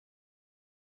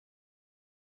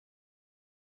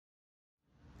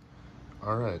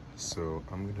Alright, so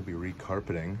I'm going to be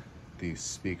recarpeting these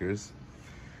speakers.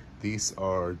 These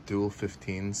are dual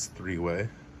 15s 3-way,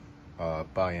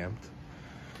 bi-amped,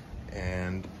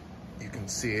 and you can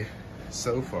see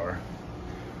so far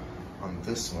on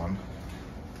this one,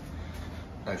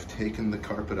 I've taken the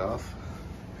carpet off.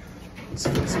 Let's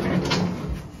see what's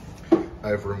going.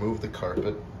 I've removed the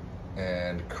carpet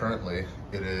and currently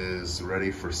it is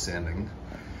ready for sanding.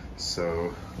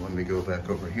 So let me go back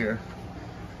over here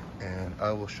and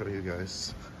I will show you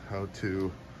guys how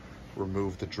to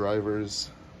remove the drivers,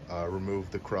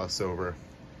 remove the crossover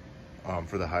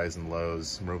for the highs and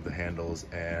lows, remove the handles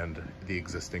and the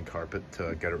existing carpet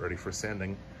to get it ready for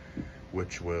sanding,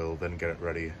 which will then get it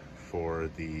ready for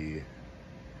the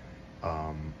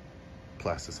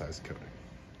plasticized coating.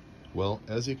 Well,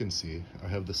 as you can see, I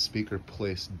have the speaker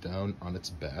placed down on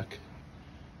its back,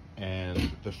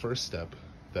 and the first step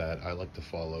that I like to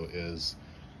follow is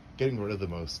getting rid of the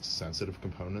most sensitive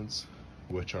components,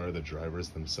 which are the drivers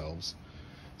themselves.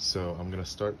 So I'm going to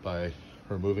start by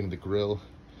removing the grill.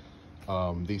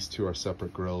 These two are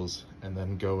separate grills, and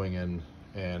then going in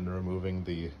and removing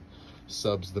the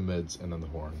subs, the mids, and then the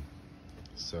horn.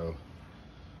 So,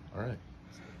 all right,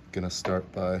 gonna start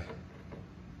by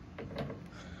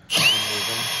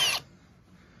removing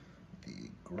the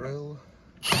grill.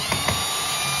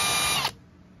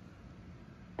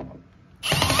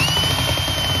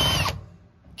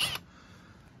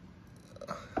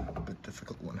 A bit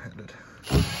difficult one-handed.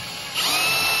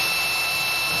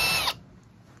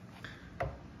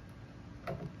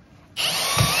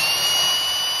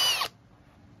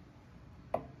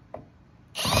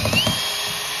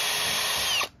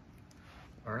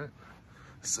 All right,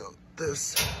 so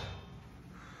this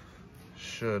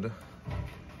should,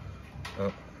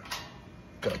 oh,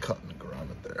 got caught in the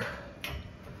grommet there.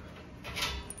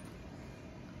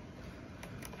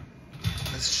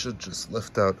 This should just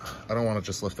lift out. I don't want to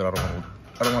just lift it out. I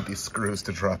don't want these screws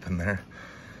to drop in there,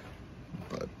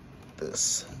 but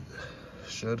this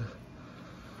should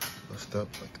lift up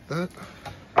like that.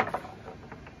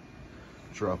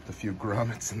 Dropped a few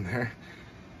grommets in there,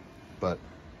 but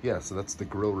yeah, so that's the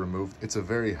grill removed. It's a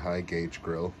very high gauge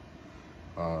grill.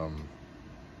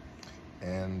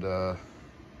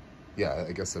 Yeah,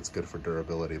 I guess that's good for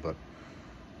durability, but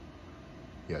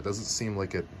yeah, it doesn't seem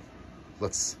like it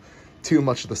lets too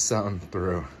much of the sound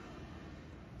through.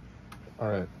 All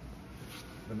right,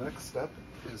 the next step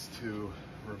is to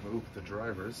remove the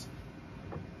drivers,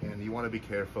 and you want to be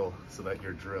careful so that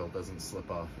your drill doesn't slip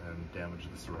off and damage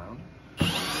the surround.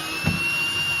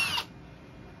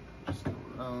 Just go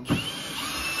around.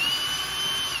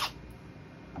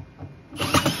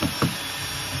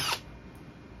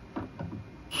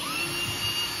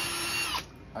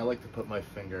 I like to put my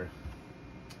finger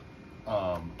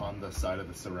on the side of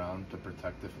the surround to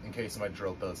protect it in case my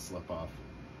drill does slip off,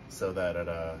 so that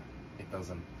it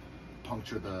doesn't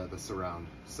puncture the surround.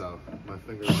 So my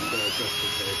finger is there just in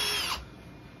case.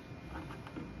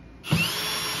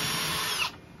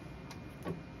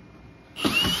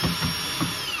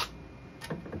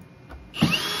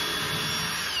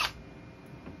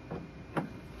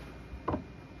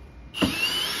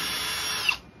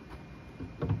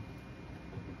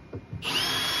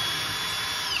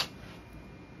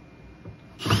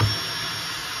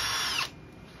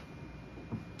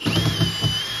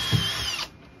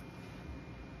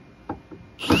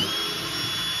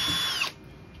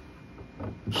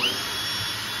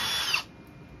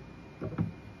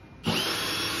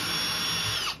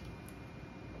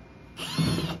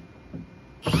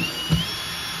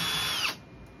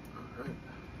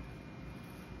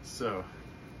 So,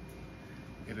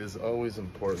 it is always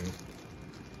important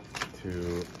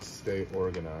to stay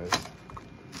organized,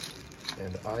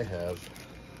 and I have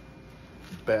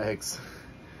bags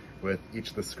with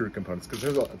each of the screw components,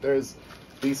 because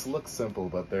these look simple,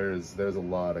 but there's a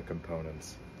lot of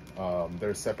components.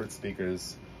 There's separate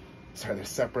speakers, there's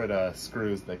separate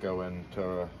screws that go in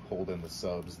to hold in the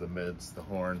subs, the mids, the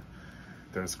horn.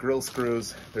 There's grill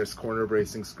screws, there's corner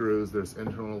bracing screws, there's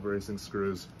internal bracing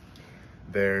screws.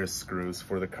 There's screws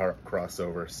for the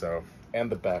crossover, so, and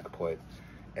the back plate,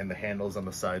 and the handles on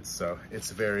the sides, so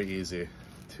it's very easy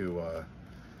to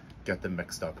get them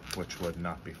mixed up, which would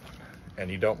not be fun. And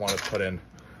you don't want to put in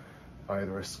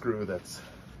either a screw that's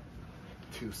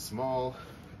too small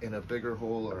in a bigger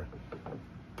hole, or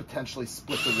potentially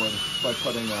split the wood by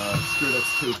putting a screw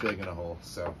that's too big in a hole,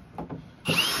 so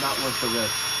not worth the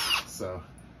risk. So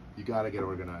you got to get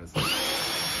organized.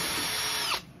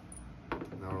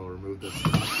 Now we'll remove this screw.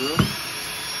 Alright.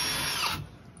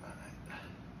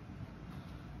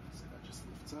 So that just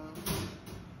lifts out.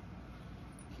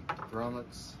 Keep the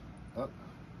grommets up.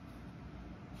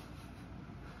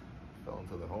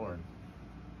 onto the horn.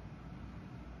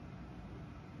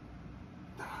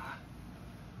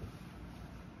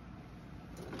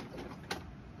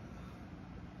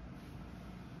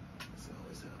 This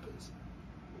always happens.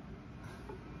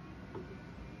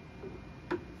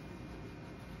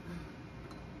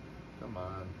 Come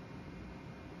on.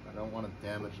 I don't want to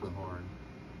damage the horn.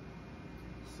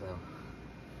 So,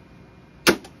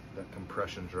 that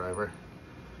compression driver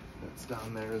that's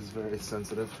down there is very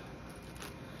sensitive.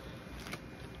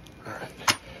 Alright.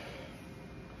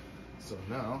 So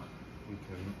now we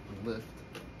can lift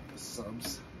the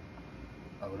subs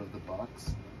out of the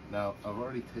box. Now, I've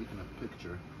already taken a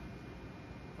picture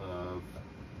of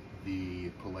the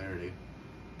polarity,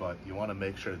 but you want to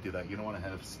make sure to do that. You don't want to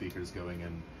have speakers going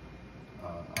in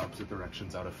opposite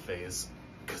directions out of phase,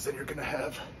 because then you're going to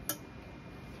have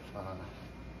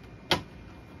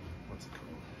what's it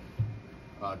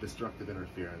called? Destructive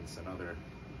interference and other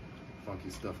funky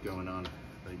stuff going on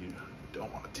that you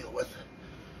don't want to deal with.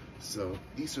 So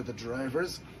these are the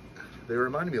drivers. They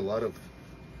remind me a lot of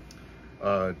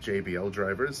JBL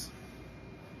drivers.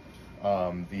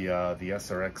 The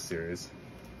SRX series.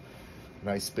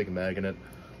 Nice big magnet.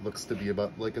 Looks to be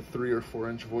about like a 3 or 4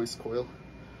 inch voice coil.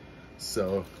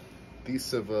 So these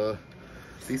have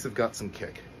got some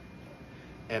kick.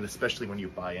 And especially when you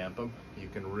bi-amp them, you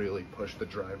can really push the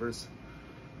drivers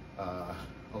a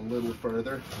little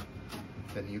further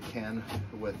than you can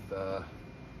with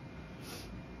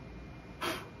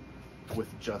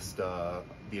just the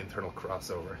internal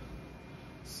crossover.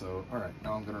 So, all right,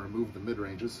 now I'm going to remove the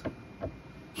mid-ranges.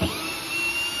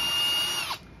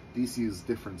 These use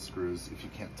different screws, if you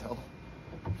can't tell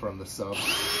from the sub.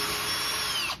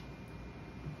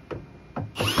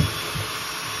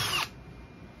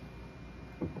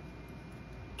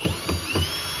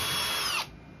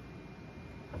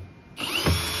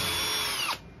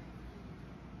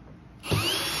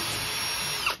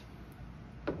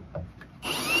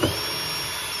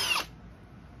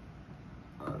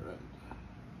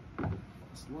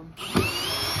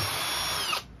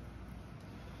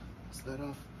 That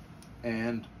off,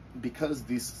 and because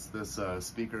this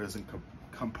speaker isn't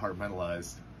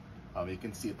compartmentalized, you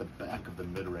can see at the back of the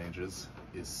mid-ranges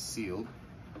is sealed,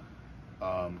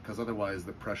 because otherwise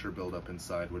the pressure buildup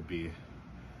inside would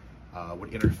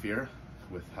interfere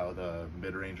with how the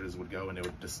mid-ranges would go, and it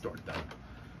would distort them.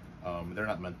 They're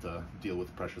not meant to deal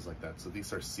with pressures like that, so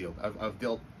these are sealed. I've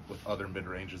dealt with other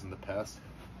mid-ranges in the past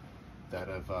that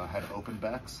have had open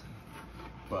backs,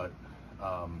 but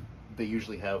they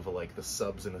usually have like the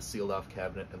subs in a sealed off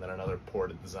cabinet and then another port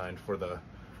designed for the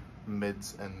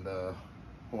mids and the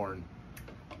horn.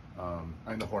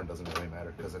 And the horn doesn't really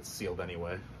matter because it's sealed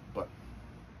anyway, but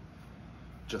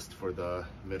just for the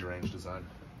mid-range design.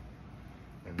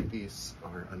 And these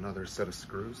are another set of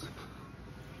screws.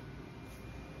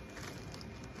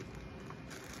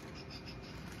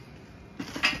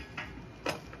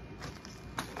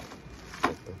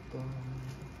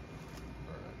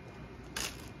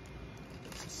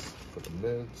 For the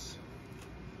mids.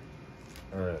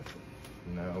 Alright,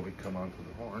 now we come onto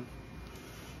the horn,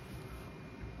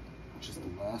 which is the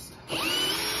last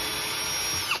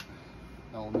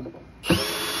element.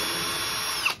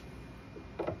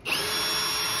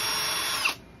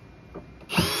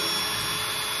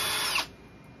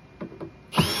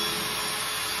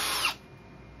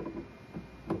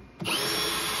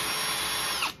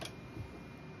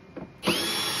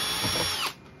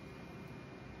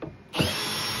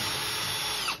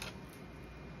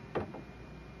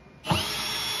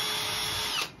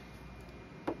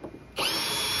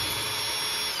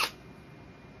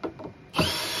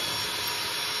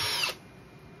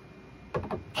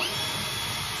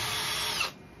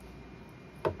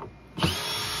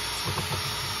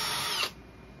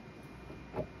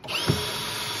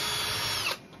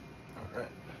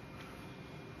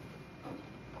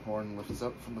 Horn lifts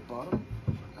up from the bottom.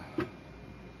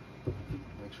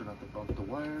 Make sure not to bump the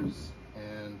wires,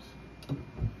 and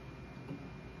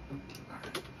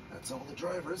alright, that's all the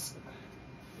drivers.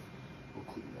 We'll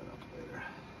clean that up later.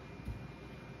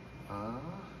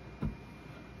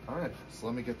 Alright, so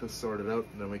let me get this sorted out,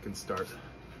 and then we can start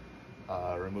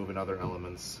removing other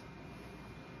elements.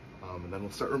 And then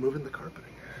we'll start removing the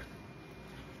carpeting.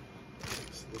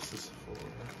 So this is for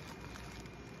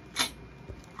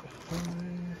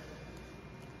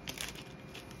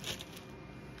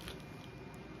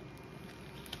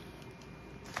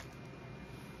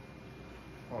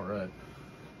Alright,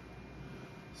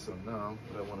 so now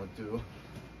what I want to do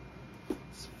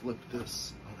is flip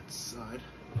this on its side.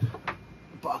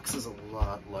 The box is a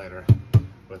lot lighter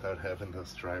without having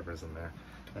those drivers in there.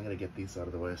 I'm going to get these out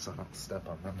of the way so I don't step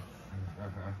on them.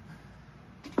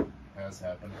 has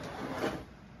happened.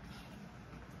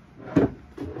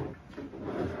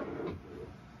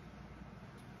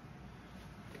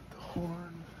 Get the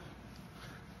horn.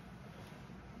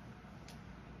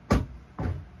 Let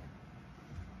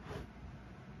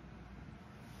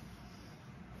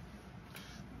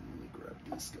me grab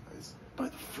these guys by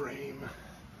the frame.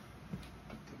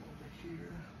 Put them over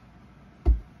here.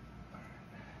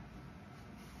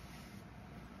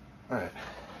 Alright,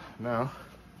 now I'm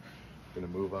going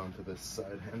to move on to this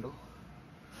side handle.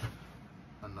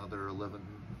 Another 11.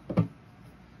 I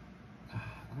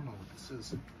don't know what this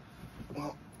is.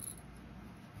 Well,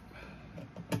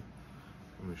 let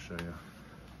me show you.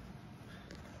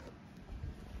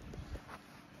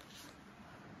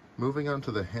 Moving on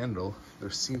to the handle, there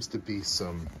seems to be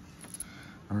some,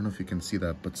 I don't know if you can see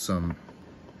that, but some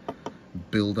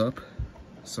buildup.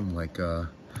 Some like,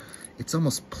 it's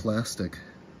almost plastic.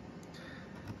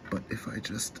 But if I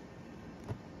just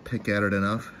pick at it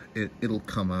enough, it'll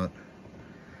come out.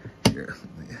 Here,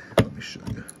 let me show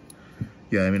you.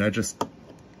 Yeah, I mean, I just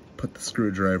put the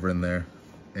screwdriver in there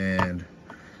and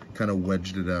kind of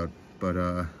wedged it out. But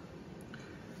I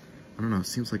don't know, it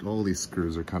seems like all these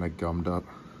screws are kind of gummed up.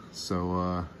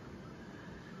 So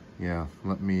yeah,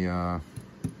 let me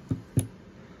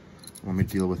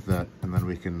deal with that, and then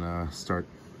we can start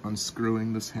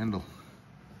unscrewing this handle.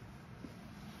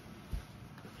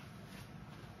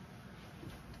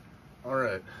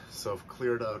 Alright, so I've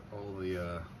cleared out all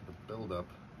the buildup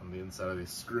on the inside of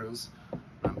these screws.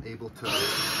 I'm able to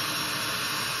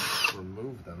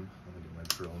remove them. Let me get my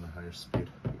drill on a higher speed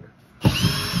here, so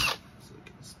I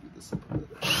can speed this up a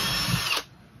bit.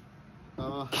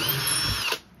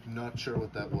 Not sure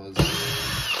what that was.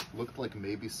 Looked like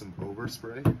maybe some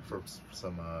overspray from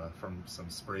some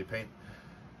spray paint.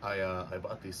 I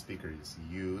bought these speakers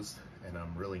used, and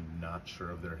I'm really not sure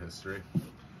of their history.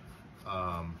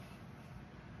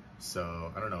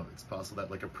 So I don't know, it's possible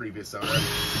that like a previous owner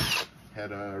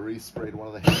had resprayed one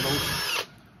of the handles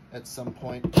at some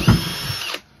point.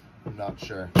 I'm not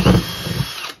sure.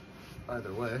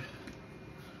 Either way,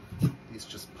 these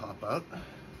just pop out,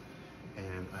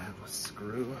 and I have a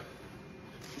screw.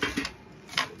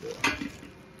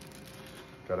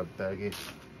 Got a baggie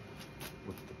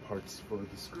with the parts for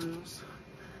the screws.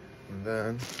 And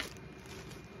then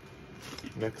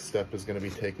next step is going to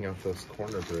be taking off those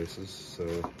corner braces. So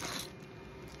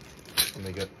let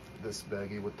me get this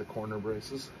baggie with the corner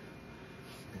braces,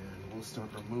 and we'll start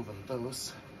removing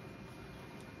those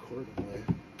accordingly.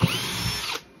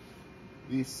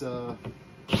 These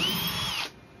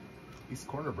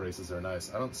corner braces are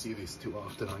nice. I don't see these too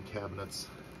often on cabinets.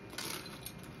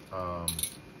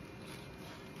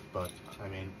 But I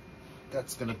mean,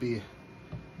 that's going to be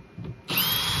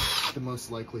the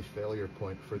most likely failure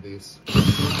point for these.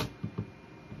 I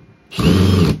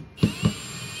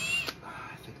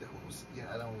think that one was,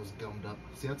 yeah, that one was gummed up.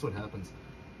 See, that's what happens.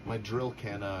 My drill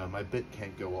can, my bit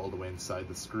can't go all the way inside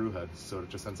the screw head, so it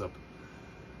just ends up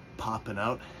popping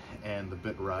out, and the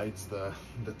bit rides the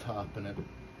top, and it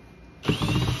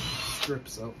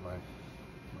strips out my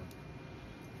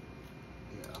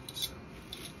yeah, so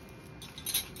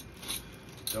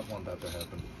don't want that to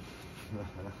happen.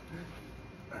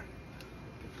 Alright,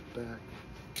 get the back.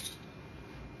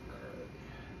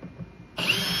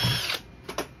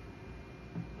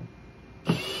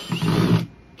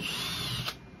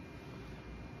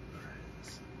 Alright,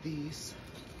 so these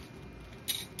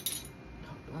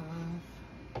pop off.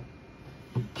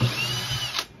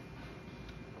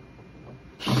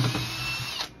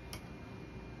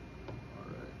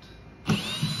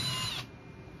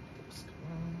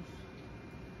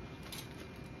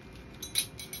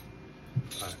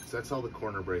 So that's all the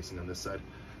corner bracing on this side.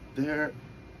 There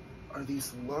are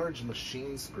these large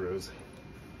machine screws,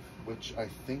 which I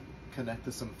think connect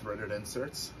to some threaded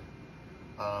inserts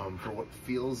for what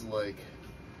feels like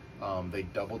they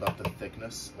doubled up the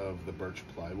thickness of the birch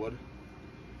plywood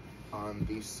on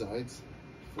these sides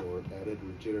for added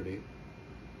rigidity.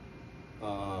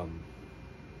 I'm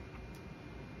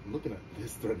looking at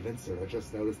this threaded insert. I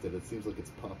just noticed it. It seems like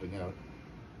it's popping out.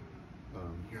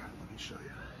 Here, let me show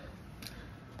you.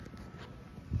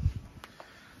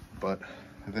 But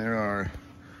there are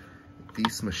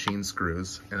these machine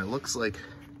screws, and it looks like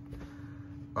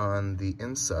on the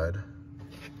inside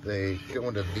they go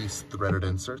into these threaded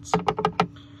inserts,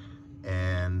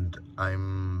 and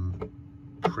I'm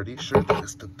pretty sure they're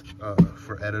just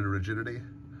for added rigidity,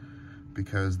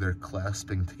 because they're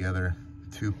clasping together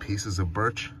two pieces of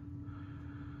birch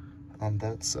on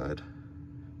that side.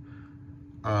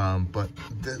 But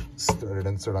this threaded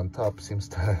insert on top seems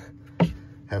to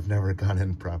have never gone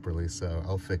in properly, so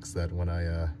I'll fix that when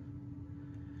I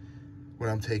when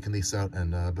I'm taking these out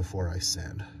and before I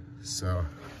sand. So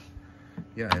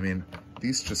yeah, I mean,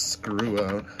 these just screw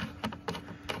out,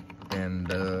 and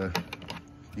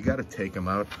you got to take them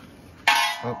out.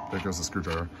 Oh, there goes the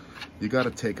screwdriver. You got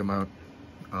to take them out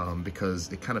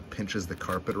because it kind of pinches the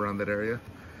carpet around that area.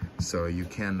 So you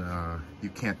can't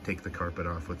take the carpet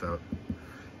off without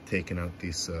taking out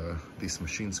these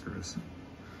machine screws.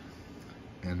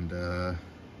 And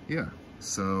yeah,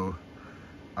 so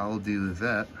I'll do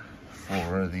that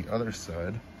for the other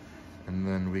side, and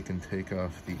then we can take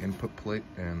off the input plate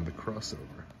and the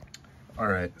crossover. All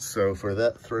right, so for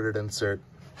that threaded insert,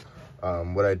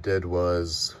 what I did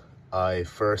was I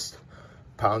first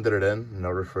pounded it in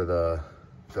order for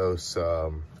those I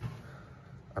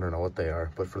don't know what they are,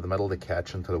 but for the metal to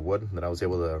catch into the wood. Then I was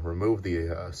able to remove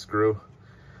the screw.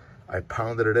 I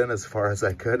pounded it in as far as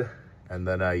I could, and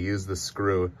then I used the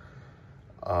screw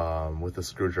with the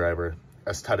screwdriver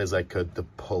as tight as I could to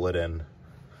pull it in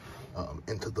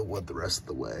into the wood the rest of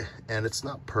the way. And it's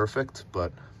not perfect,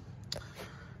 but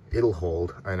it'll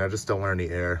hold. And I just don't want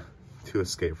any air to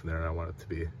escape from there, and I want it to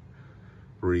be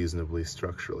reasonably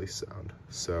structurally sound.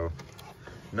 So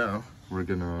now we're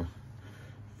gonna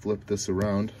flip this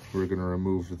around. We're gonna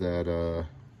remove that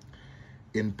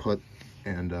input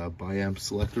and biamp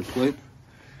selector plate.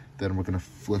 Then we're gonna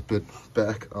flip it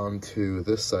back onto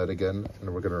this side again,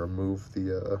 and we're gonna remove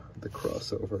the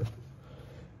crossover.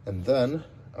 And then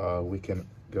we can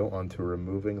go on to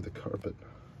removing the carpet.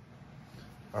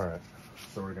 All right,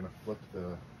 so we're gonna flip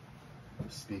the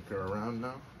speaker around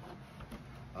now.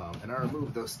 And I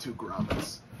removed those two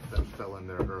grommets that fell in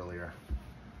there earlier.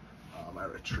 I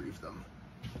retrieved them.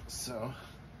 So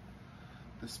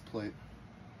this plate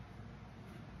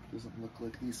doesn't look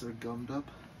like these are gummed up.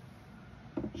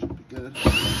 Should be good.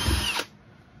 I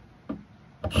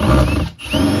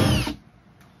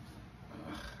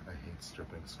hate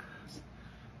stripping screws.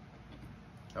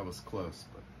 That was close,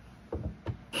 but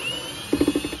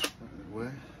either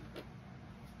way.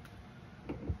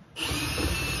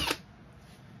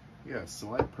 Yeah,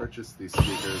 so I purchased these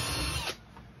speakers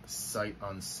sight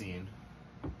unseen.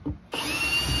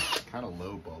 Kind of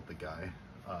lowballed the guy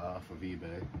off of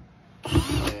eBay,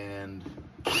 and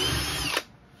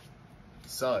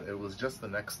saw it. It was just the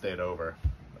next state over,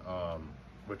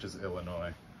 which is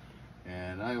Illinois,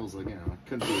 and I was like, you know,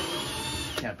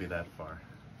 can't be that far.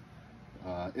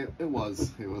 It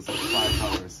was like 5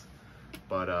 hours,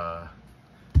 but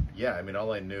yeah, I mean,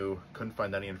 all I knew, couldn't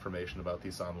find any information about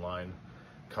these online.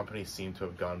 Company seemed to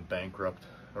have gone bankrupt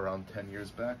around 10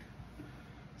 years back.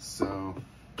 So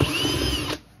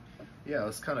yeah, I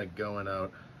was kind of going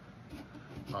out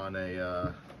on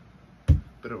a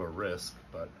bit of a risk,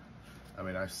 but I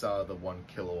mean, I saw the 1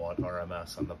 kilowatt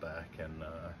RMS on the back, and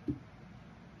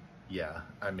yeah,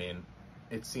 I mean,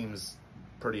 it seems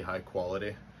pretty high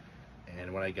quality.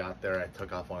 And when I got there, I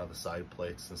took off one of the side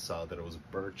plates and saw that it was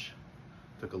birch.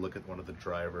 Took a look at one of the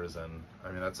drivers, and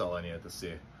I mean, that's all I needed to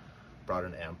see. Brought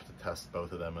an amp to test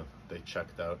both of them, and they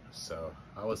checked out, so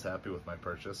I was happy with my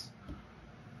purchase.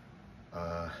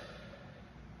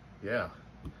 Yeah,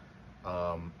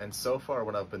 and so far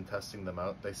when I've been testing them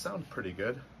out, they sound pretty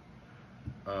good.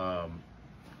 A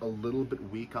little bit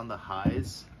weak on the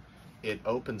highs. It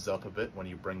opens up a bit when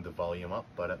you bring the volume up,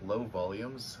 but at low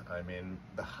volumes, I mean,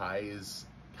 the highs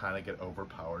kind of get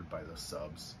overpowered by the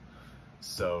subs.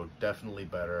 So definitely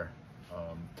better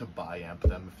to biamp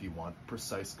them if you want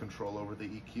precise control over the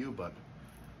EQ, but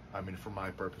I mean, for my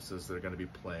purposes, they're going to be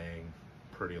playing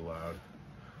pretty loud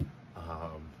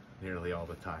nearly all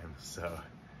the time. So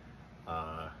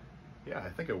yeah, I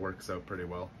think it works out pretty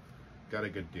well. Got a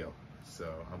good deal,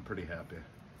 so I'm pretty happy.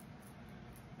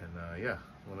 And yeah,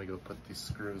 let me go put these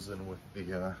screws in with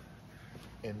the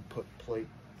input plate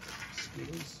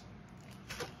screws.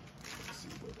 Let's see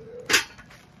where they are.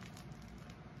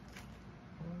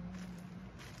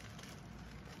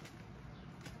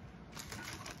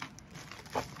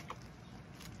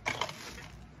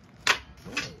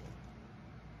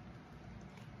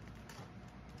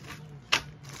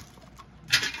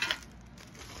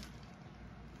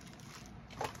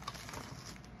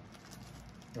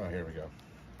 Oh, here we go.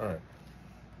 All right.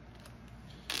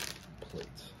 Plate.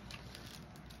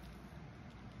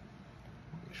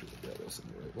 Make sure we got those in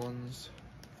the right ones.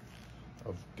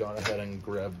 I've gone ahead and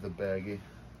grabbed the baggie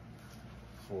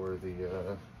for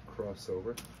the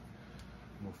crossover.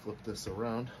 We'll flip this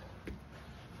around.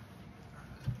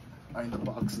 I mean, the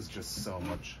box is just so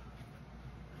much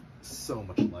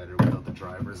lighter without the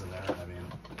drivers in there. I mean,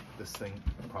 this thing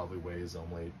probably weighs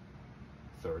only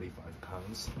 35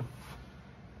 pounds.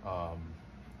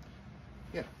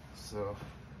 Yeah, so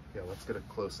yeah, let's get a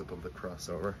close-up of the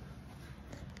crossover.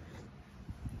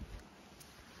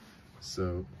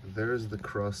 So there's the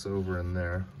crossover in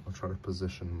there. I'll try to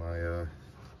position my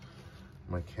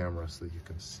my camera so that you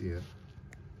can see it.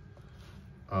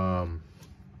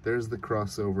 There's the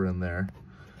crossover in there,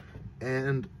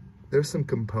 and there's some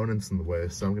components in the way,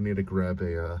 so I'm gonna need to grab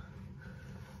a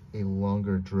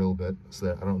longer drill bit so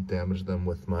that I don't damage them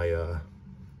with my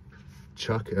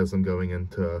chuck as I'm going in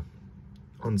to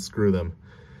unscrew them.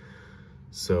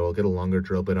 So I'll get a longer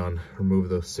drill bit on, remove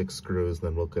those 6 screws,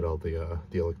 then we'll get all the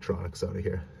electronics out of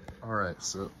here. All right,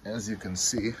 so as you can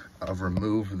see, I've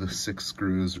removed the 6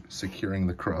 screws securing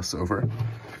the crossover.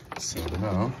 So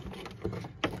now,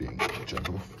 being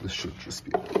gentle, this should just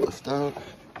be able to lift out,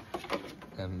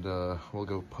 and we'll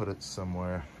go put it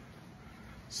somewhere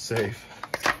safe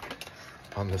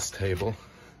on this table.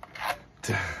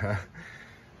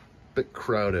 Bit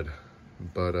crowded,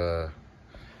 but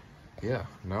yeah,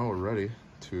 now we're ready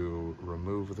to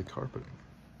remove the carpeting.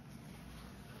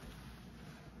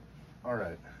 All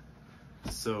right,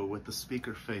 so with the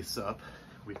speaker face up,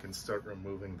 we can start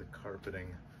removing the carpeting.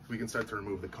 We can start to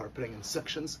remove the carpeting in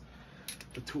sections.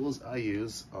 The tools I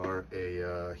use are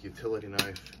a utility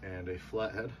knife and a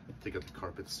flathead to get the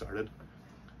carpet started.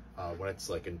 When it's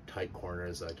like in tight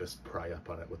corners, I just pry up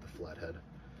on it with the flathead.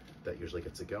 That usually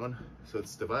gets it going. So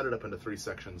it's divided up into 3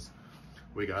 sections.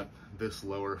 We got this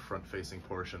lower front-facing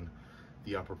portion,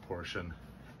 the upper portion,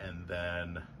 and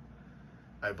then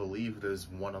I believe there's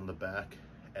one on the back,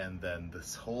 and then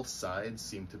this whole side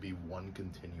seemed to be one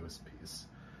continuous piece.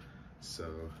 So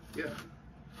yeah,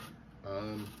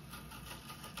 I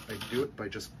do it by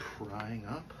just prying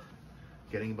up,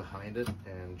 getting behind it,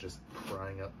 and just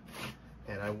prying up.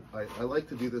 And I like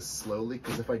to do this slowly,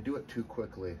 because if I do it too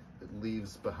quickly, it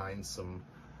leaves behind some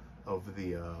of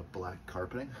the black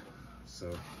carpeting.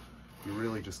 So you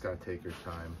really just gotta take your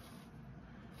time.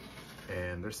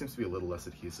 And there seems to be a little less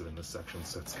adhesive in this section,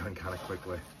 so it's going kind of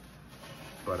quickly.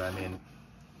 But I mean,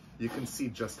 you can see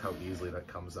just how easily that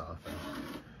comes off. And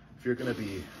if you're gonna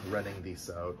be renting these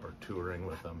out or touring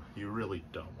with them, you really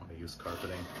don't want to use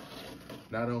carpeting.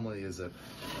 Not only is it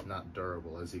not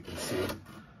durable, as you can see,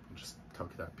 just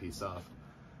tuck that piece off,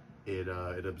 it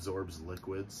absorbs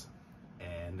liquids,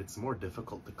 and it's more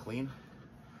difficult to clean.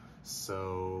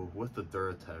 So with the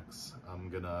Duratex, I'm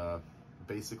gonna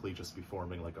basically just be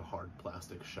forming like a hard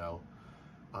plastic shell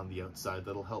on the outside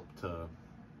that'll help to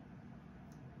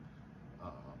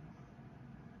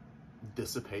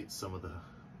dissipate some of the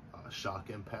shock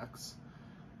impacts,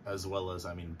 as well as,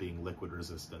 I mean, being liquid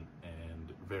resistant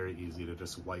and very easy to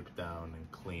just wipe down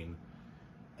and clean.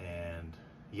 And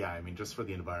yeah, I mean, just for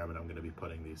the environment I'm going to be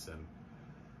putting these in,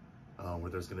 where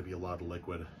there's going to be a lot of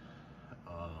liquid,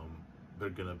 they're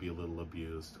going to be a little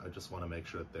abused. I just want to make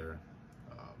sure that they're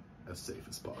as safe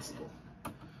as possible.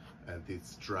 And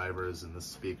these drivers and the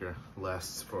speaker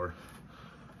lasts for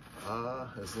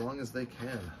as long as they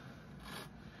can.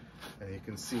 And you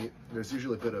can see there's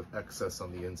usually a bit of excess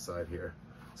on the inside here.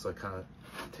 So I kind of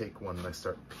take one and I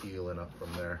start peeling up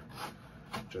from there,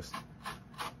 just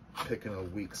picking a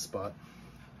weak spot.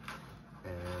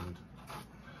 And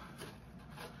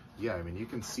yeah, I mean, you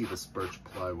can see this birch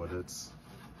plywood. It's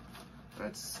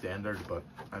standard, but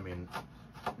I mean,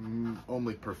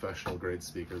 only professional grade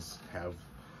speakers have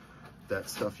that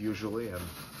stuff usually. And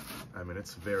I mean,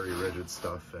 it's very rigid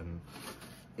stuff, and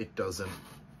it doesn't,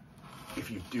 if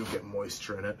you do get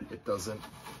moisture in it, it doesn't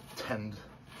tend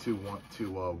to want to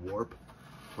warp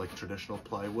like traditional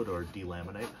plywood or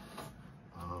delaminate.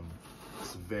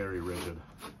 It's very rigid,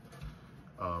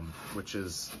 which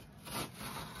is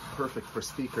perfect for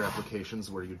speaker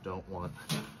applications where you don't want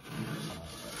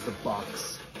the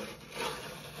box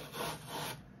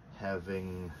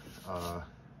having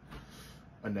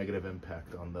a negative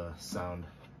impact on the sound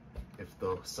if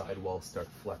the sidewalls start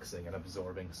flexing and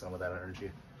absorbing some of that energy,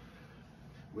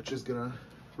 which is gonna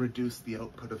reduce the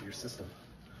output of your system.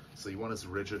 So you want as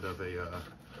rigid of a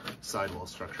sidewall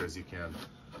structure as you can.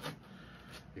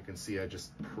 You can see I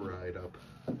just pried up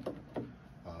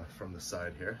from the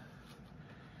side here.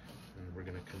 And we're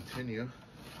gonna continue.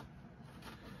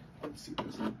 Let's see,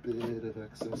 there's a bit of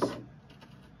excess.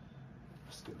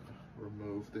 Just gonna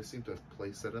remove, they seem to have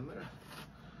placed that in there,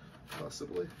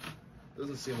 possibly.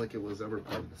 Doesn't seem like it was ever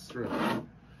part of the strip.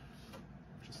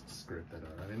 Just scrape that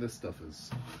out. I mean, this stuff is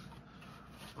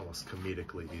almost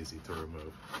comedically easy to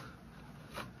remove.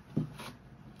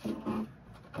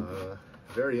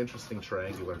 Very interesting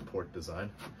triangular port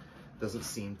design. Doesn't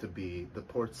seem to be, the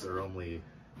ports are only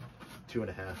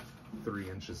 2.5, 3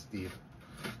 inches deep,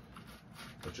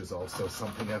 which is also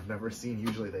something I've never seen.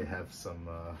 Usually they have some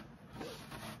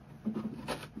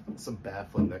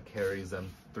baffling that carries them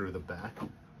through the back.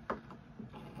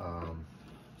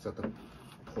 So at the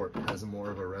support has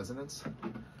more of a resonance,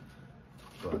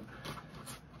 but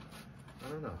I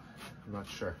don't know. I'm not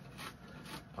sure.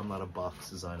 I'm not a box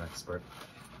design expert.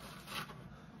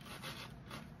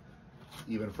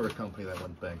 Even for a company that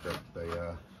went bankrupt, they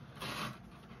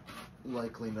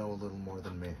likely know a little more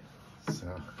than me. So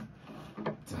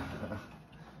you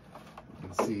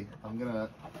can see I'm gonna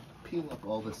peel up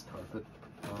all this carpet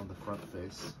on the front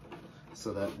face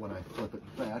so that when I flip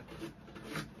it back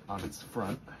on its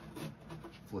front,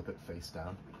 flip it face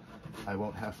down, I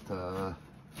won't have to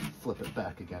flip it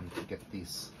back again to get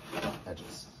these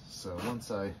edges. So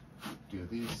once I do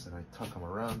these and I tuck them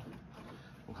around,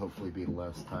 will hopefully be the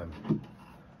last time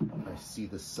I see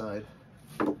this side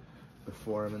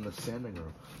before I'm in the sanding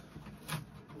room.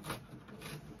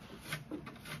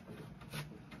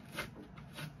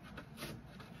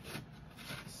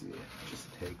 See, it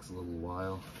just takes a little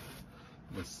while.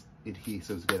 This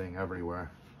adhesive's getting everywhere.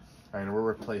 And we're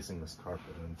replacing this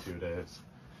carpet in 2 days,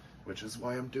 which is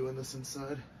why I'm doing this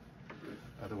inside.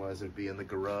 Otherwise it'd be in the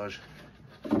garage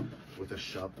with a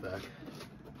shop vac.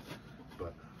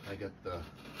 But I get the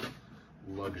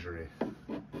luxury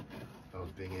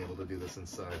of being able to do this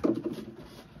inside.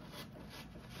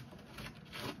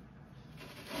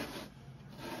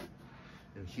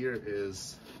 And here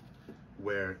is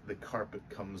where the carpet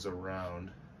comes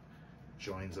around,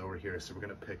 joins over here. So we're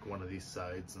gonna pick one of these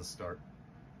sides and start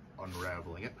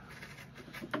unraveling it.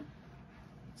 Let's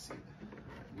see,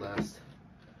 last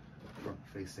front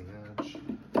facing edge.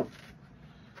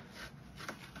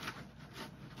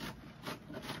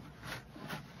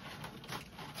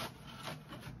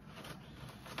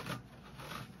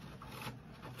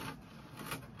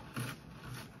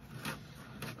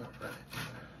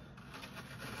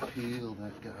 Peel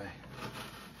that guy.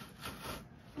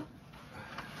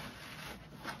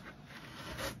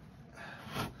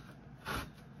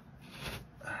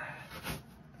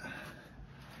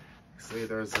 See,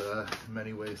 there's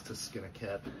many ways to skin a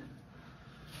cat.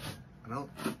 I don't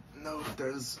know if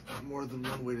there's more than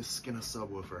one way to skin a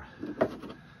subwoofer.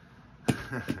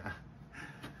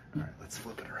 Alright, let's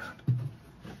flip it around.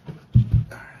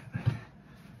 Alright.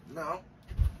 Now,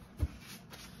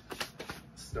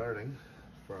 starting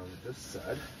from this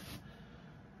side,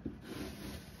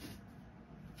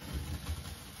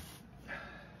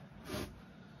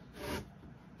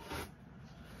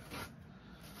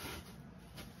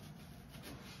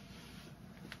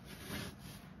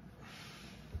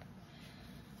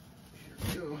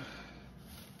 here we go.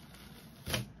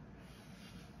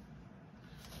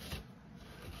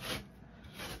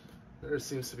 There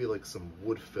seems to be like some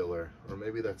wood filler, or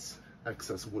maybe that's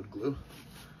excess wood glue,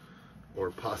 or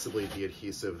possibly the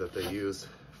adhesive that they use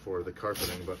for the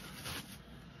carpeting, but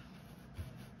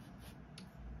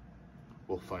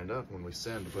we'll find out when we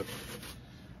sand. But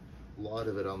a lot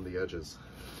of it on the edges.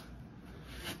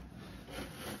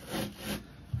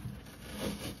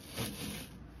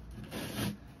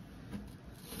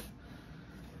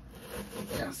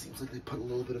 Yeah, seems like they put a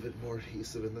little bit of it more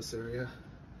adhesive in this area.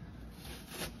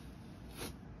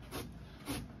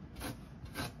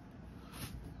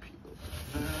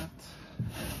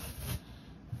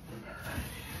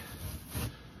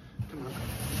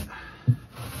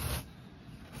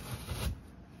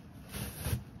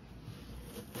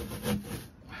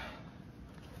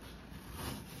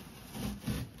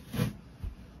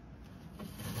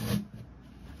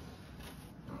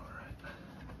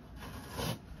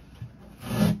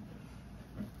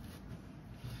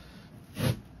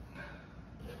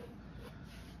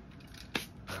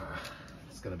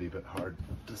 It's gonna be a bit hard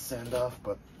to sand off,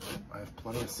 but I have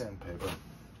plenty of sandpaper.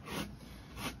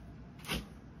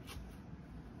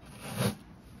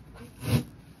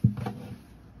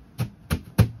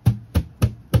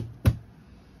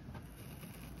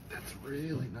 That's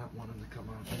really not wanting to come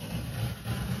out.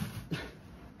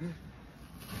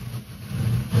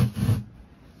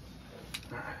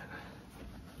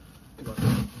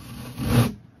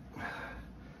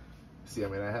 See, I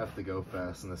mean, I have to go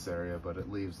fast in this area, but it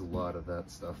leaves a lot of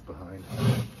that stuff behind.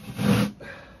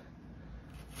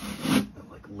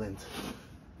 Like lint.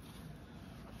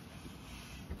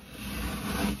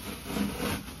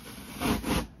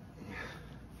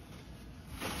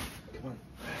 Come on.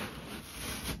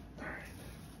 Alright.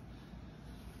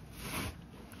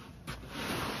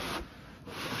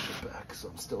 Push it back so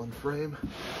I'm still in frame.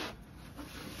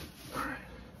 Alright.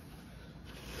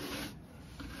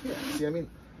 Yeah, see, I mean,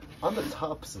 on the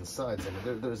tops and sides, I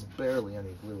mean, there's barely any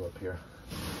glue up here.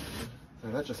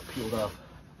 And that just peeled off.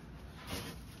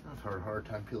 I've had a hard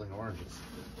time peeling oranges.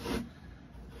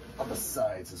 On the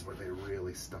sides is where they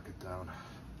really stuck it down.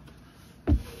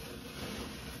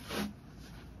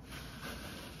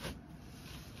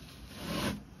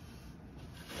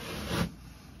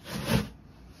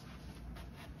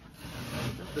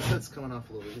 This head's coming off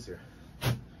a little easier.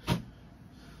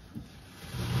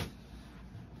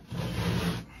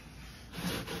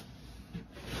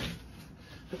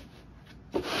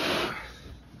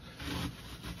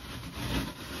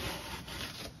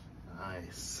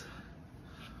 Nice.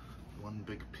 One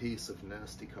big piece of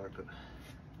nasty carpet.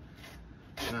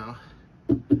 Now,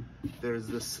 there's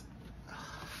this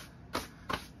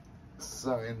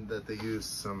sign that they use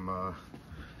some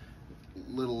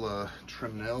little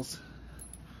trim nails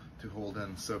to hold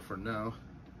in. So for now,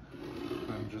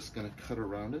 I'm just gonna cut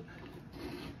around it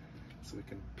so we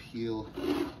can peel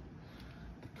the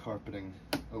carpeting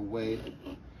away.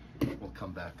 We'll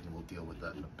come back and we'll deal with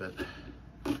that in a bit.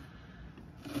 Here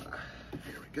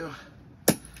we go.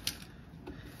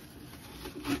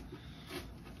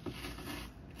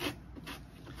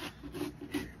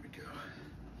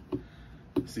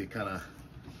 See,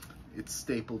 it's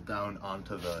stapled down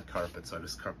onto the carpet, so I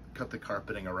just cut the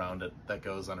carpeting around it that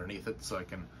goes underneath it so I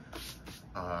can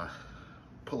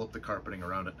pull up the carpeting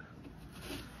around it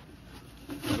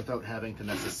without having to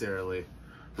necessarily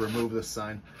remove the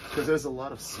sign, because there's a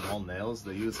lot of small nails.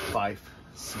 They use 5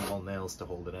 small nails to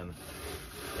hold it in,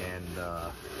 and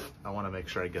I want to make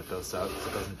sure I get those out so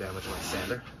it doesn't damage my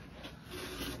sander.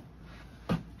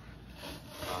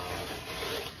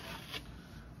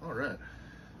 All right.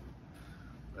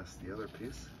 That's the other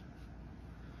piece.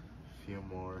 A few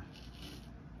more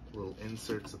little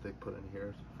inserts that they put in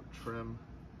here for trim.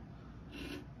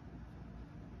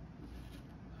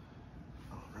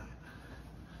 All right,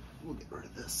 we'll get rid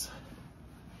of this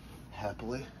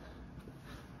happily.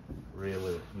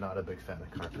 Really not a big fan of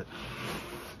carpet.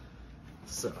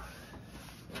 So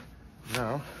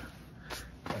now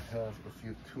I have a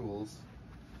few tools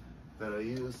that I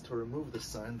use to remove the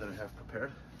sign that I have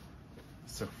prepared.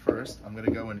 So first, I'm going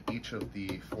to go in each of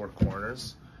the 4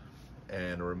 corners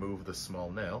and remove the small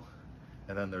nail,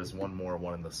 and then there's one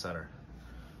in the center.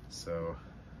 So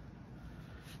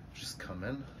just come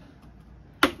in,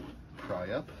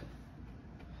 pry up.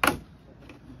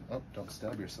 Oh, don't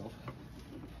stab yourself.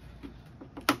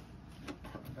 Pry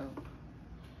up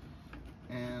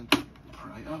and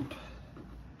pry up.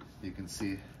 You can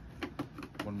see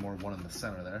one in the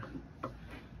center there.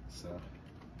 So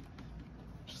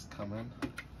come in,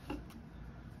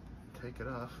 take it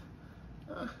off.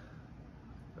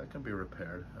 That can be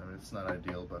repaired. I mean, it's not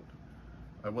ideal, but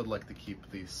I would like to keep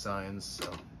these signs,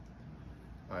 so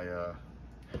I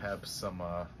have some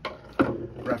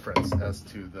reference as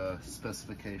to the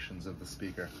specifications of the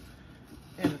speaker,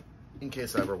 and in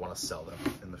case I ever want to sell them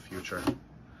in the future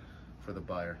for the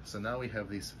buyer. So now we have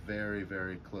these very,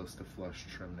 very close to flush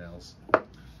trim nails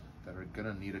that are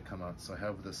gonna need to come out. So I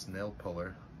have this nail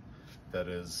puller that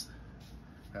has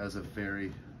a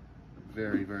very,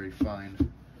 very, very fine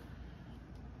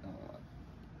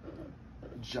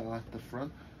jaw at the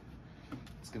front.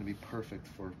 It's going to be perfect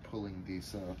for pulling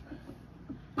these out.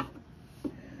 And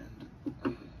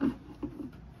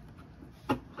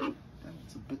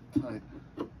it's a bit tight.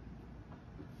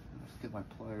 Let's get my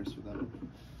pliers for that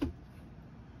one.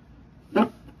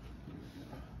 That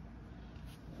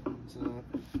one's out.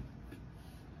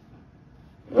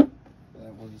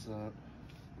 That one's out.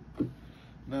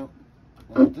 Now,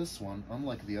 on this one,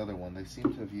 unlike the other one, they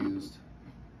seem to have used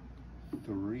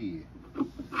 3.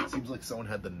 It seems like someone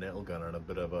had the nail gun on a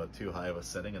bit of a too high of a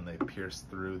setting, and they pierced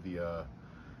through the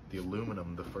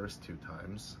aluminum the first 2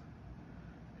 times,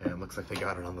 and it looks like they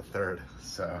got it on the 3rd.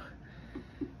 So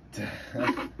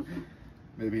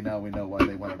maybe now we know why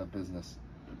they went out of business.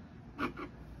 Let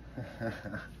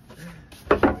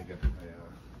me get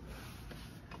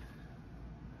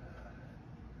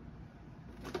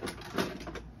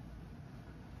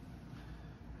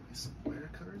some wire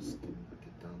cutters.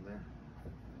 Get down there.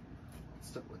 Let's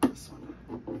start with this one.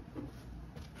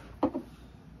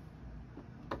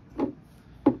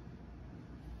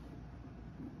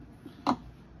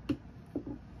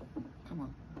 Come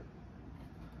on.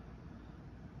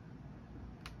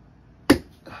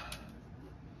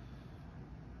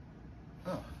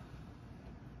 Oh.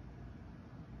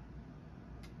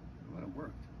 Well, it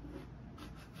worked.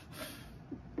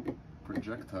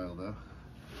 Projectile though.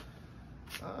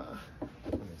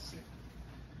 Let me see.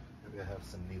 Maybe I have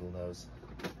some needle nose.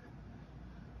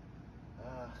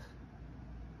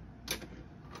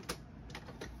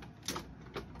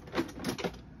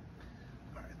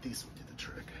 Alright, these will do the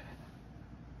trick.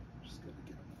 Just gotta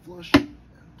get them flush and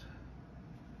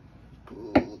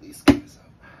pull these guys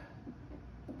out.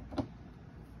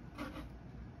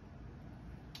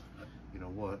 You know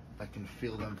what? I can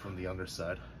feel them from the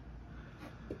underside.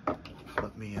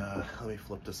 Let me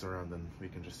flip this around and we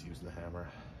can just use the hammer.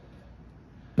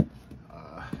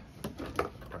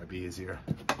 be easier.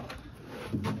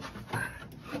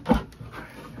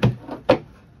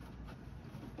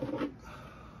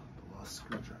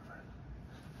 Screwdriver.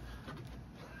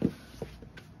 Where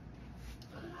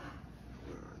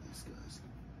are these guys?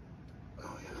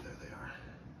 Oh yeah, there they are.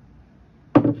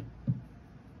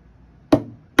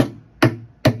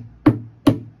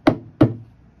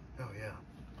 Oh yeah.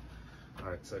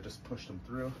 Alright, so I just pushed them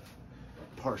through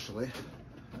partially,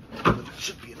 but it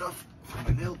should be enough for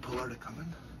my nail puller to come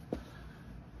in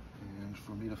and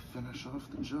for me to finish off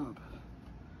the job.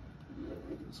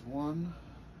 There's one.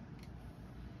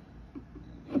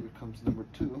 Here comes number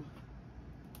two.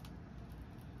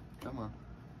 Come on.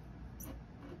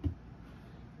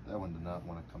 That one did not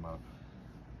want to come out.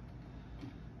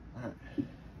 Alright.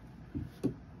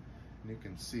 You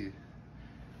can see,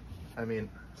 I mean,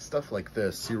 stuff like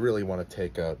this you really want to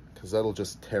take out because that'll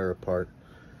just tear apart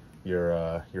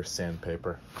your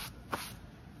sandpaper.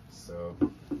 So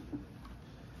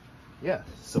yeah,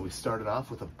 so we started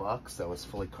off with a box that was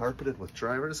fully carpeted with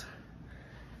drivers,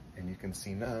 and you can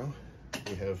see now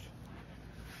we have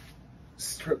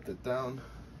stripped it down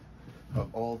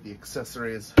of all the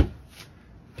accessories,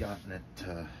 gotten it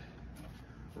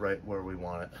right where we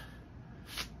want it,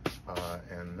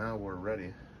 and now we're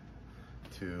ready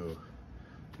to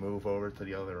move over to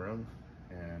the other room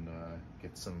and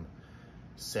get some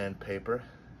sandpaper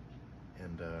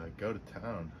and go to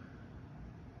town.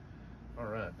 All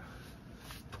right.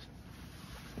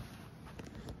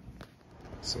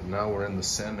 So now we're in the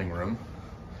sanding room,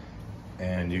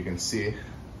 and you can see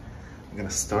I'm gonna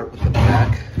start with the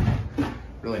back.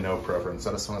 Really no preference.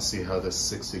 I just want to see how this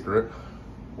 60 grit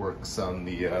works on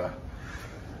the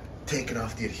taking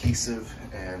off the adhesive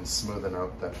and smoothing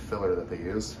out that filler that they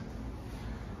use.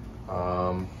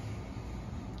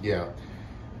 Yeah,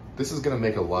 this is gonna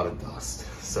make a lot of dust,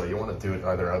 so you want to do it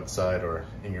either outside or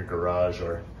in your garage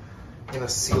or in a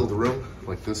sealed room.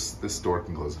 Like this door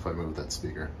can close if I move that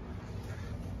speaker.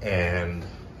 And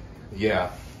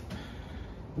yeah,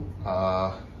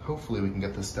 hopefully we can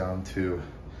get this down to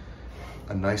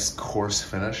a nice coarse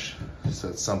finish, so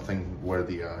it's something where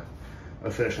the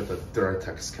a finish that the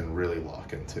Duratex can really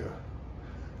lock into.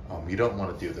 You don't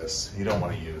want to do this. You don't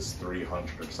want to use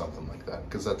 300 or something like that,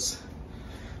 because that's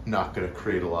not going to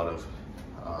create a lot of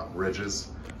ridges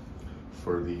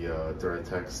for the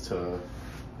Duratex to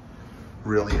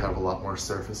really have a lot more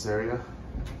surface area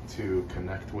to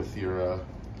connect with your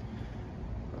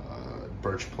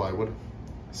birch plywood.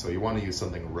 So you want to use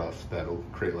something rough that'll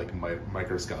create like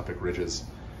microscopic ridges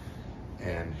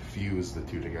and fuse the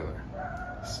two together.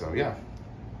 So yeah,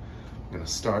 I'm gonna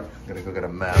start. I'm gonna go get a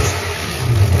mat,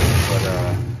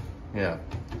 but yeah,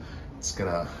 it's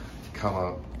gonna come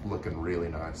out looking really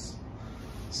nice.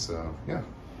 So yeah.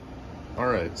 All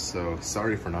right, so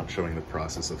sorry for not showing the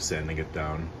process of sanding it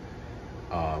down.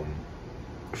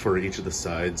 For each of the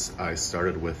sides, I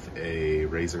started with a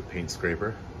razor paint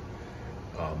scraper,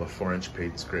 a 4-inch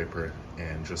paint scraper,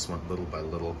 and just went little by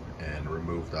little and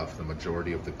removed off the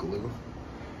majority of the glue.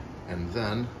 And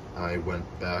then I went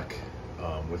back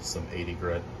with some 80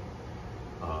 grit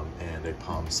and a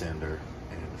palm sander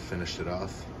and finished it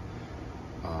off.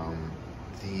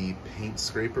 The paint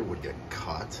scraper would get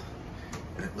caught,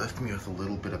 and it left me with a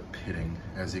little bit of pitting,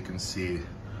 as you can see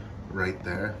right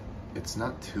there. It's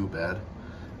not too bad.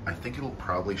 I think it'll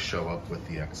probably show up with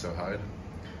the Exohyde.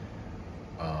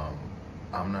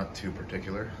 I'm not too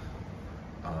particular.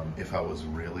 If I was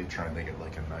really trying to get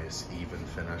like a nice even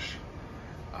finish,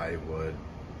 I would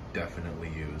definitely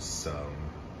use some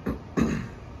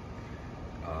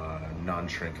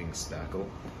non-shrinking spackle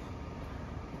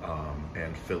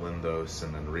and fill in those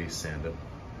and then re-sand it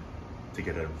to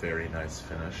get a very nice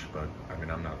finish. But I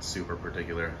mean, I'm not super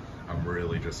particular. I'm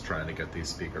really just trying to get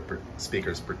these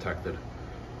speakers protected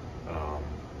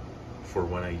for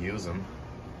when I use them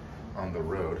on the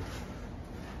road.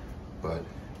 But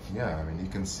yeah, I mean,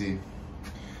 you can see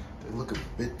they look a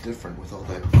bit different with all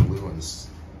that glue and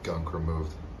gunk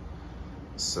removed.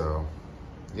 So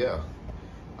yeah,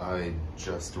 I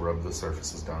just rubbed the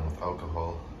surfaces down with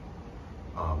alcohol,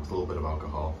 a little bit of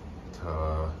alcohol,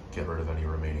 to get rid of any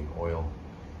remaining oil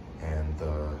and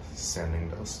sanding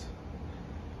dust.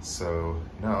 So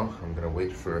now I'm gonna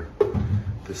wait for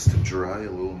this to dry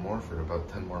a little more for about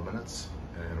 10 more minutes,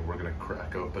 and we're gonna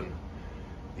crack open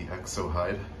the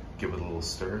Exohyde, give it a little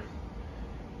stir,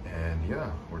 and yeah,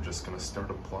 we're just gonna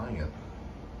start applying it.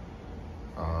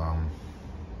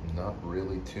 Not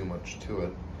really too much to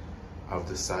it. I've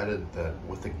decided that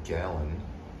with a gallon,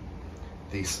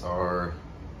 these are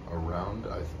around,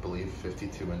 I believe,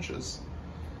 52 inches.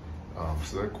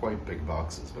 So they're quite big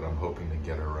boxes, but I'm hoping to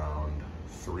get around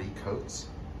 3 coats.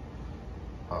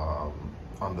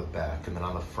 on the back, and then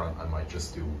on the front I might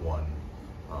just do 1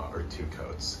 or 2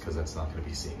 coats, because that's not going to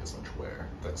be seeing as much wear.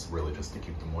 That's really just to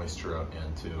keep the moisture out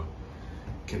and to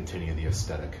continue the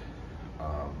aesthetic.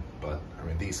 But I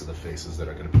mean, these are the faces that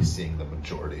are going to be seeing the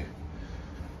majority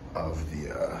of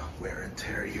the wear and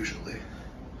tear usually.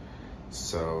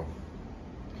 So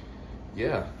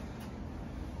yeah,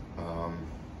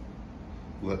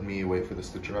 let me wait for this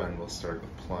to dry and we'll start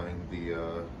applying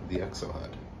the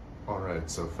Exohyde. All right,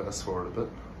 so fast forward a bit.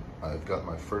 I've got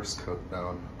my first coat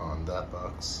down on that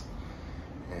box,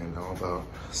 and I'm about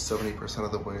 70%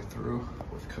 of the way through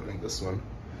with coating this one.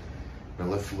 I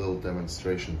left a little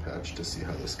demonstration patch to see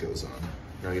how this goes on.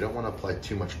 Now, you don't want to apply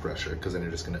too much pressure, because then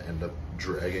you're just going to end up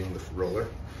dragging the roller.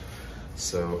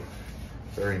 So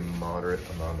very moderate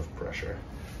amount of pressure,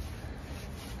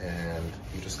 and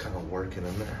you just kind of work it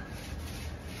in there.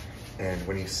 And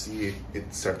when you see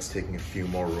it starts taking a few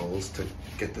more rolls to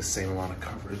get the same amount of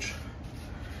coverage,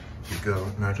 you go.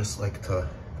 And I just like to,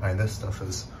 and this stuff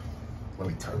is, let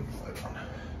me turn the light on.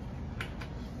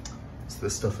 So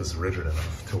this stuff is rigid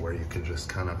enough to where you can just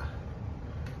kind of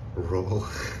roll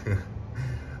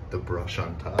the brush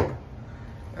on top,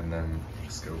 and then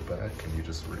just go back and you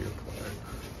just reapply it.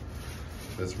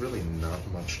 There's really not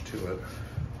much to it.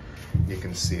 You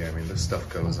can see, I mean, this stuff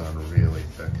goes on really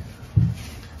thick.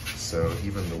 So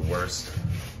even the worst,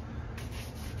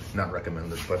 not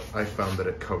recommended, but I found that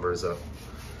it covers up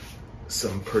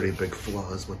some pretty big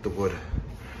flaws with the wood.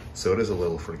 So it is a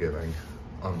little forgiving,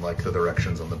 unlike the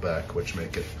directions on the back, which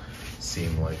make it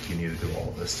seem like you need to do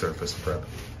all this surface prep.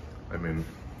 I mean,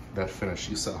 that finish,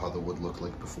 you saw how the wood looked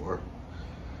like before.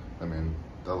 I mean,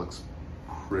 that looks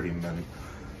pretty mint.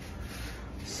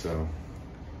 So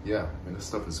yeah, I mean, this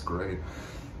stuff is great.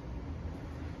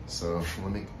 So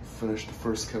let me finish the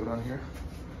first coat on here,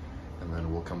 and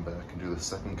then we'll come back and do the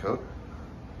second coat.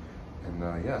 And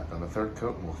yeah, then the third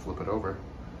coat, and we'll flip it over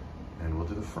and we'll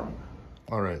do the front.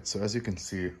 All right, so as you can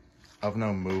see, I've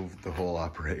now moved the whole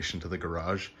operation to the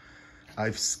garage.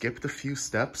 I've skipped a few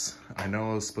steps. I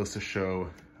know I was supposed to show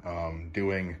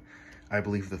doing, I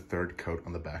believe, the third coat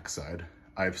on the back side.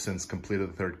 I've since completed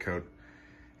the third coat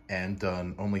and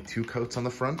done only 2 coats on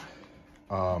the front.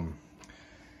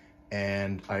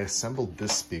 And I assembled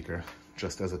this speaker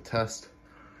just as a test.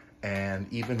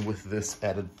 And even with this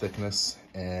added thickness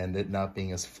and it not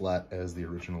being as flat as the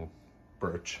original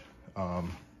birch,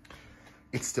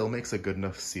 it still makes a good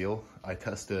enough seal. I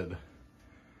tested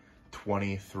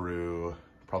 20 through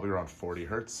probably around 40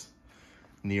 hertz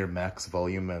near max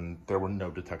volume, and there were no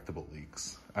detectable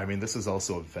leaks. I mean, this is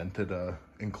also a vented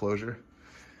enclosure,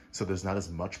 so there's not as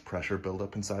much pressure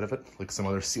buildup inside of it like some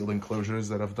other sealed enclosures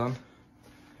that I've done.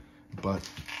 But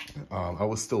I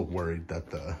was still worried that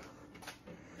the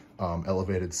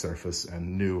elevated surface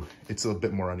and knew it's a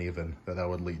bit more uneven, that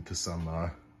would lead to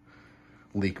some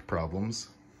leak problems.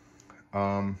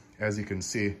 As you can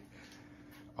see,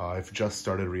 I've just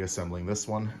started reassembling this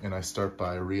one, and I start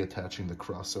by reattaching the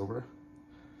crossover,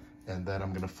 and then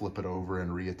I'm gonna flip it over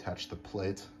and reattach the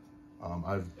plate.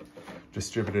 I've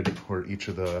distributed where each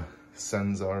of the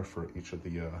sends are for each of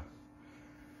the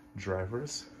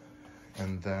drivers.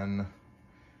 And then,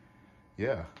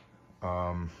 yeah,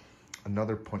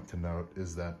 another point to note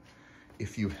is that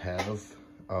if you have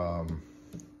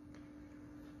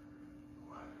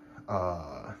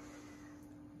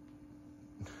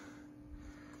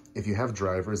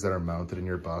drivers that are mounted in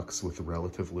your box with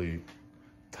relatively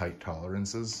tight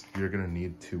tolerances, you're gonna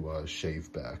need to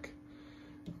shave back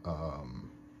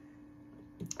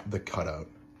the cutout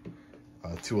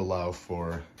to allow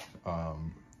for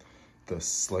the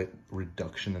slight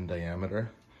reduction in diameter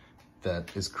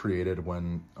that is created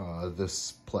when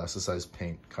this plasticized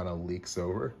paint kind of leaks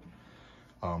over.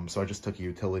 So I just took a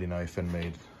utility knife and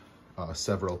made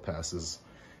several passes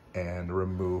and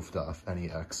removed off any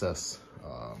excess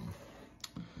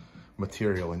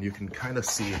material. And you can kind of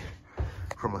see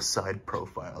from a side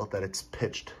profile that it's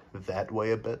pitched that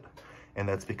way a bit. And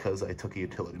that's because I took a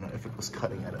utility knife and was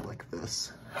cutting at it like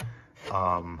this.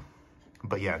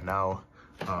 But yeah, now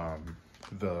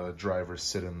the drivers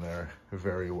sit in there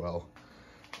very well.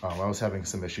 I was having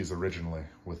some issues originally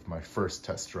with my first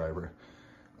test driver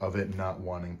of it not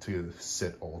wanting to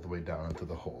sit all the way down into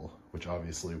the hole, which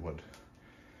obviously would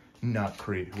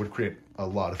create a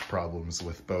lot of problems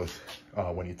with both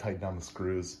when you tighten down the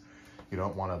screws. You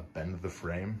don't want to bend the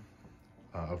frame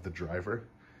of the driver,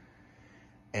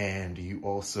 and you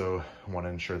also want to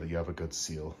ensure that you have a good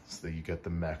seal so that you get the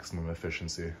maximum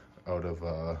efficiency out of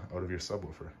your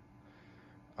subwoofer,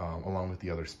 along with the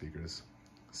other speakers.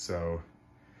 So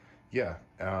yeah,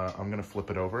 I'm gonna flip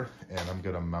it over and I'm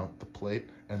gonna mount the plate,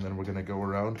 and then we're gonna go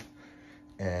around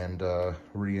and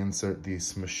reinsert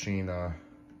these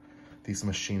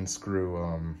machine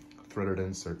screw threaded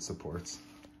insert supports.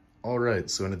 All right,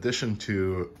 so in addition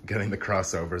to getting the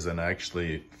crossovers in, I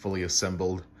actually fully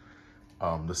assembled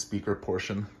the speaker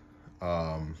portion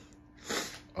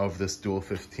of this Dual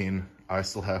 15. I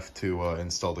still have to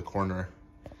install the corner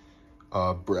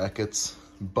brackets,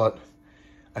 but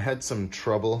I had some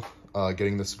trouble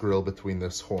getting this grill between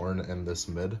this horn and this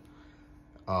mid.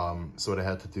 So what I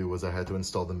had to do was I had to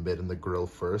install the mid and the grill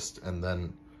first, and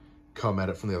then come at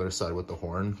it from the other side with the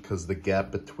horn, because the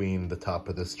gap between the top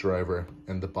of this driver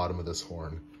and the bottom of this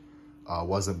horn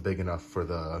wasn't big enough for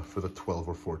the 12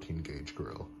 or 14 gauge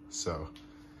grill. So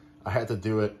I had to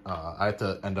do it. I had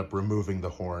to end up removing the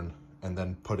horn and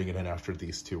then putting it in after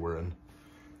these two were in.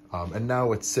 And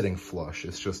now it's sitting flush.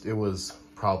 It's just, it was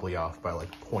probably off by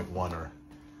like 0.1 or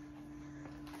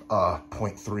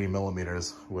 0.3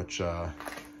 millimeters, which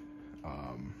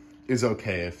is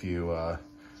okay if you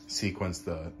sequence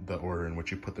the order in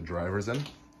which you put the drivers in.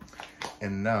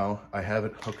 And now I have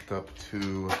it hooked up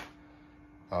to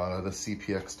the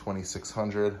CPX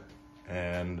 2600,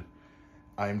 and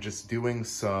I'm just doing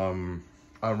some,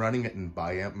 I'm running it in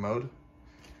biamp mode,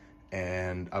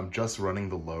 and I'm just running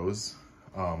the lows,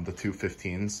 the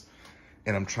 215s,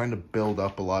 and I'm trying to build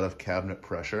up a lot of cabinet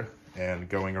pressure and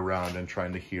going around and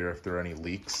trying to hear if there are any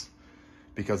leaks.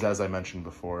 Because as I mentioned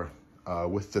before,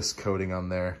 with this coating on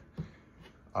there,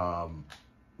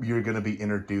 you're gonna be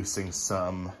introducing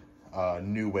some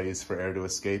new ways for air to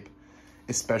escape,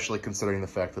 especially considering the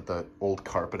fact that the old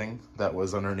carpeting that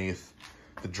was underneath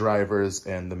the drivers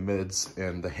and the mids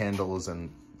and the handles and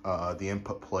the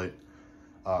input plate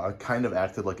kind of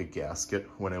acted like a gasket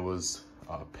when it was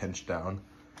pinched down.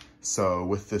 So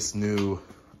with this new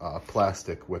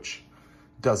plastic, which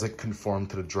doesn't conform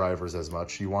to the drivers as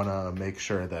much, you want to make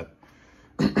sure that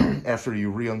after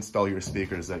you reinstall your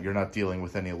speakers that you're not dealing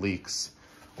with any leaks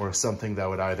or something that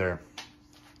would either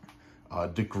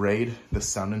degrade the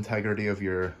sound integrity of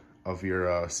your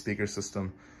speaker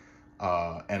system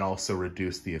and also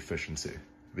reduce the efficiency,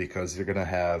 because you're going to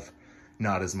have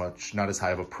not as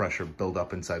high of a pressure build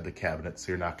up inside the cabinet,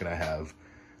 so you're not going to have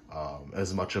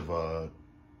as much of a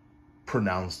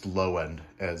pronounced low end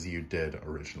as you did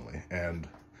originally. And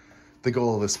the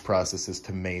goal of this process is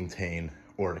to maintain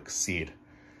or exceed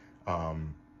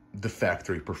the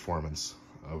factory performance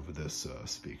of this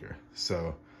speaker.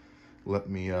 So let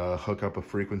me hook up a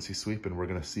frequency sweep, and we're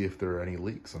gonna see if there are any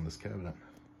leaks on this cabinet.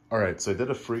 All right, so I did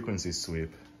a frequency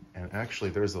sweep, and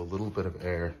actually there's a little bit of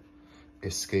air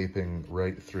escaping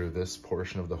right through this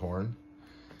portion of the horn,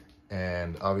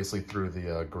 and obviously through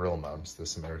the grill mounts,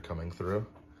 there's some air coming through,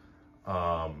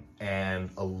 and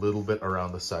a little bit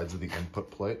around the sides of the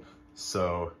input plate.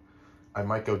 So I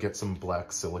might go get some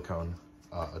black silicone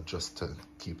just to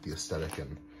keep the aesthetic,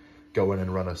 and go in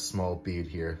and run a small bead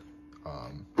here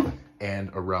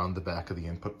and around the back of the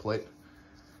input plate.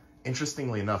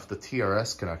 Interestingly enough, the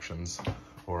TRS connections,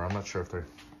 or I'm not sure if they're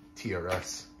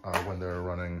TRS when they're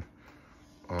running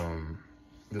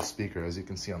this speaker, as you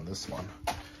can see on this one,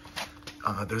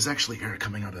 there's actually air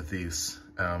coming out of these.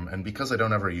 And because I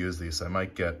don't ever use these, I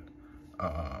might get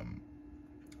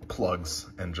plugs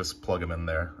and just plug them in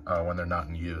there when they're not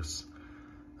in use,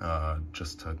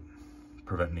 just to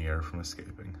prevent any air from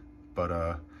escaping.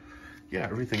 But yeah,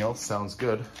 everything else sounds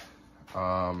good.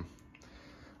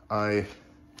 I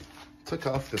took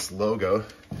off this logo,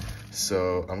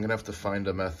 so I'm gonna have to find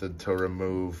a method to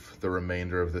remove the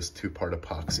remainder of this two-part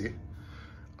epoxy,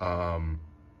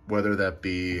 whether that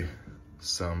be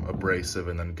some abrasive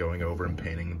and then going over and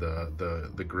painting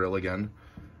the grill again,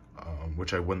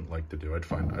 which I wouldn't like to do.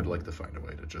 I'd like to find a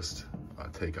way to just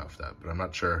take off that, but I'm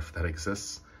not sure if that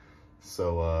exists.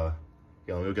 So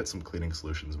yeah, let me go get some cleaning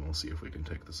solutions and we'll see if we can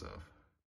take this off.